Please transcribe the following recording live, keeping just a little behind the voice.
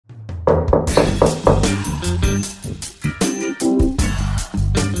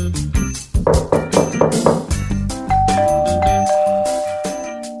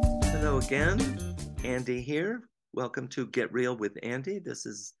Welcome to Get Real with Andy. This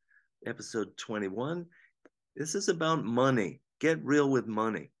is episode 21. This is about money. Get real with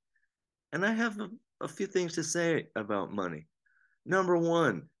money. And I have a few things to say about money. Number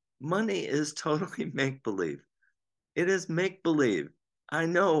one, money is totally make believe. It is make believe. I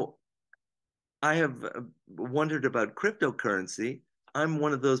know I have wondered about cryptocurrency. I'm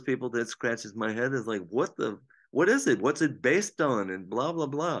one of those people that scratches my head is like, what is it? What's it based on? And blah, blah,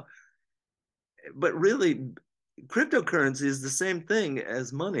 blah. But really, cryptocurrency is the same thing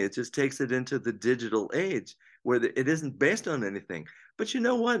as money. It just takes it into the digital age where it isn't based on anything. But you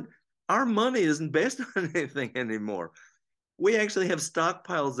know what? Our money isn't based on anything anymore. We actually have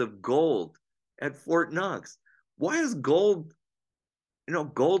stockpiles of gold at Fort Knox. Why is gold?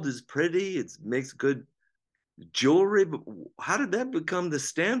 Gold is pretty. It makes good jewelry. But how did that become the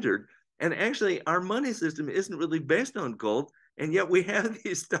standard? And actually, our money system isn't really based on gold. And yet we have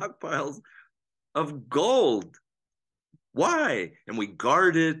these stockpiles of gold. Why? And we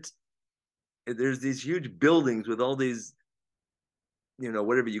guard it. There's these huge buildings with all these,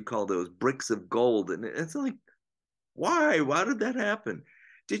 whatever you call those bricks of gold. And it's like, why? Why did that happen?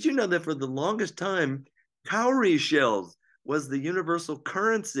 Did you know that for the longest time, cowrie shells was the universal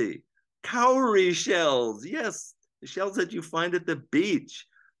currency? Cowrie shells. Yes, the shells that you find at the beach.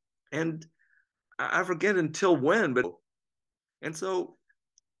 And I forget until when, but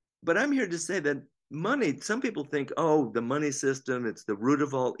I'm here to say that money, some people think, oh, the money system, it's the root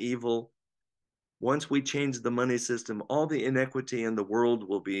of all evil. Once we change the money system, all the inequity in the world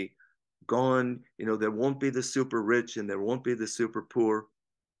will be gone. There won't be the super rich and there won't be the super poor.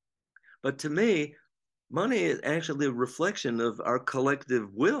 But to me, money is actually a reflection of our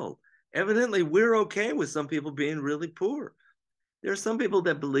collective will. Evidently, we're okay with some people being really poor. There are some people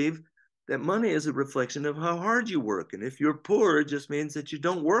that believe that money is a reflection of how hard you work. And if you're poor, it just means that you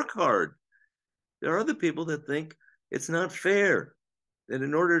don't work hard. There are other people that think it's not fair, that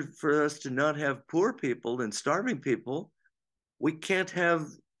in order for us to not have poor people and starving people, we can't have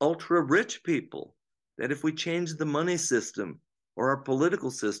ultra rich people. That if we change the money system or our political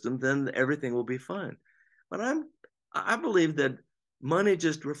system, then everything will be fine. But I believe that money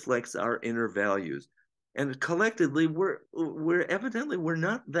just reflects our inner values. And collectively, we're evidently we're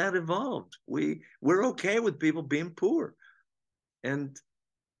not that evolved. We're okay with people being poor and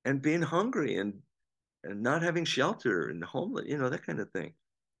being hungry and not having shelter and homeless, that kind of thing.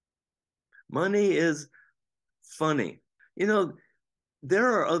 Money is funny.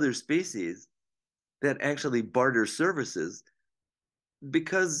 There are other species that actually barter services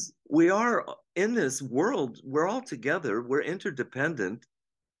because we are in this world, we're all together, we're interdependent.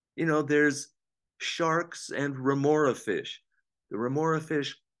 There's sharks and remora fish. The remora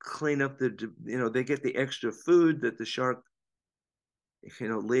fish clean up they get the extra food that the shark,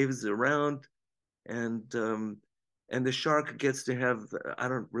 leaves around, and the shark gets to have, I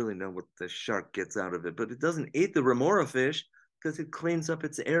don't really know what the shark gets out of it, but it doesn't eat the remora fish because it cleans up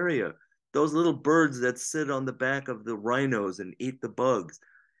its area. Those little birds that sit on the back of the rhinos and eat the bugs,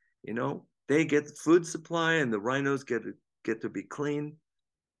 they get food supply and the rhinos get to be clean.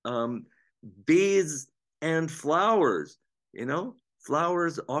 Bees and flowers,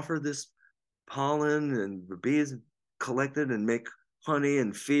 flowers offer this pollen and the bees collect it and make honey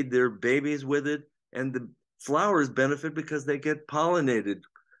and feed their babies with it. And the flowers benefit because they get pollinated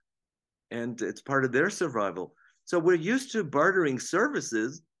and it's part of their survival. So we're used to bartering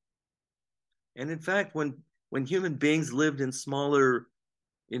services. And in fact, when human beings lived in smaller,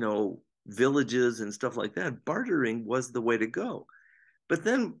 villages and stuff like that, bartering was the way to go. But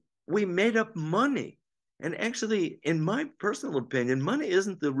then we made up money. And actually, in my personal opinion, money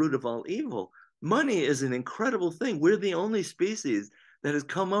isn't the root of all evil. Money is an incredible thing. We're the only species that has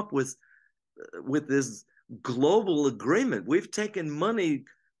come up with this global agreement. We've taken money,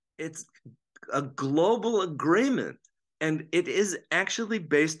 it's a global agreement, and it is actually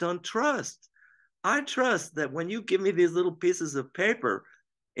based on trust. I trust that when you give me these little pieces of paper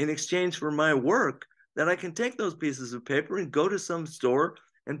in exchange for my work, that I can take those pieces of paper and go to some store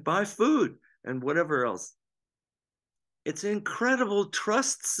and buy food and whatever else. It's an incredible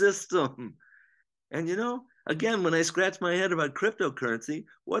trust system. And again, when I scratch my head about cryptocurrency,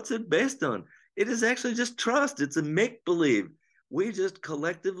 what's it based on? It is actually just trust. It's a make believe. We just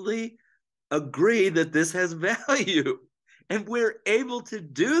collectively agree that this has value. And we're able to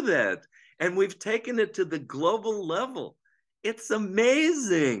do that. And we've taken it to the global level. It's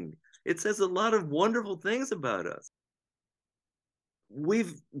amazing. It says a lot of wonderful things about us.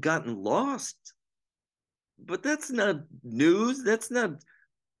 We've gotten lost, but that's not news. That's not,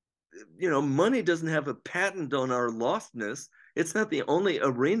 money doesn't have a patent on our lostness. It's not the only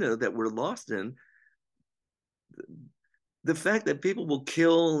arena that we're lost in. The fact that people will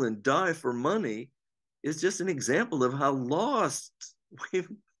kill and die for money is just an example of how lost we've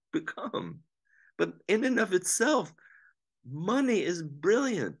become. But in and of itself, money is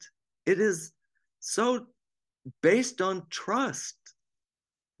brilliant. It is so based on trust.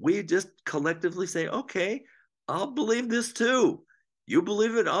 We just collectively say, okay, I'll believe this too. You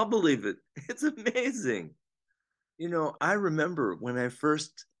believe it, I'll believe it. It's amazing. I remember when I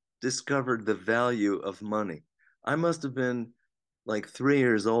first discovered the value of money. I must have been like 3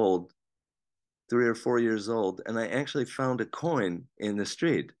 years old, 3 or 4 years old, and I actually found a coin in the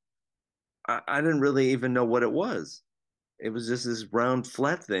street. I didn't really even know what it was. It was just this round,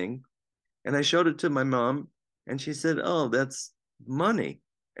 flat thing. And I showed it to my mom, and she said, "Oh, that's money,"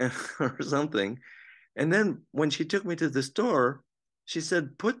 or something. And then when she took me to the store, she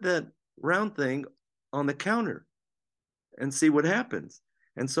said, "Put that round thing on the counter and see what happens."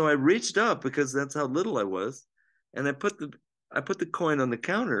 And so I reached up because that's how little I was, and I put the coin on the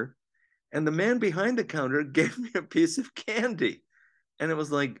counter, and the man behind the counter gave me a piece of candy. And it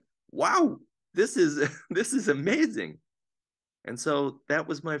was like, wow, this is this is amazing. And so that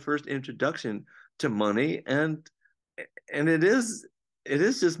was my first introduction to money, and it is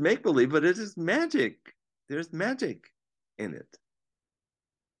just make believe, but it is magic. There's magic in it.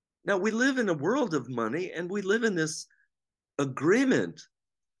 Now we live in a world of money, and we live in this agreement.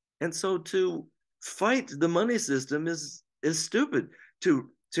 And so to fight the money system is stupid.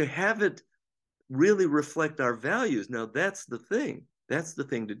 To have it really reflect our values. Now that's the thing. That's the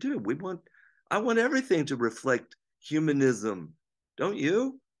thing to do. I want everything to reflect humanism, don't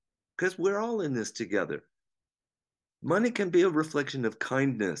you? Because we're all in this together. Money can be a reflection of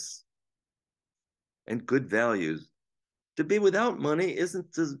kindness and good values. To be without money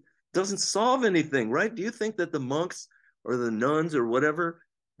doesn't solve anything, right? Do you think that the monks or the nuns or whatever,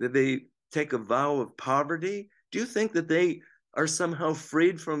 that they take a vow of poverty? Do you think that they are somehow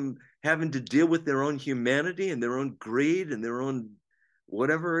freed from having to deal with their own humanity and their own greed and their own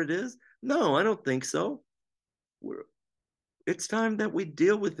whatever it is? No, I don't think so. It's time that we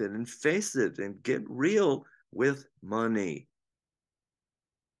deal with it and face it and get real with money.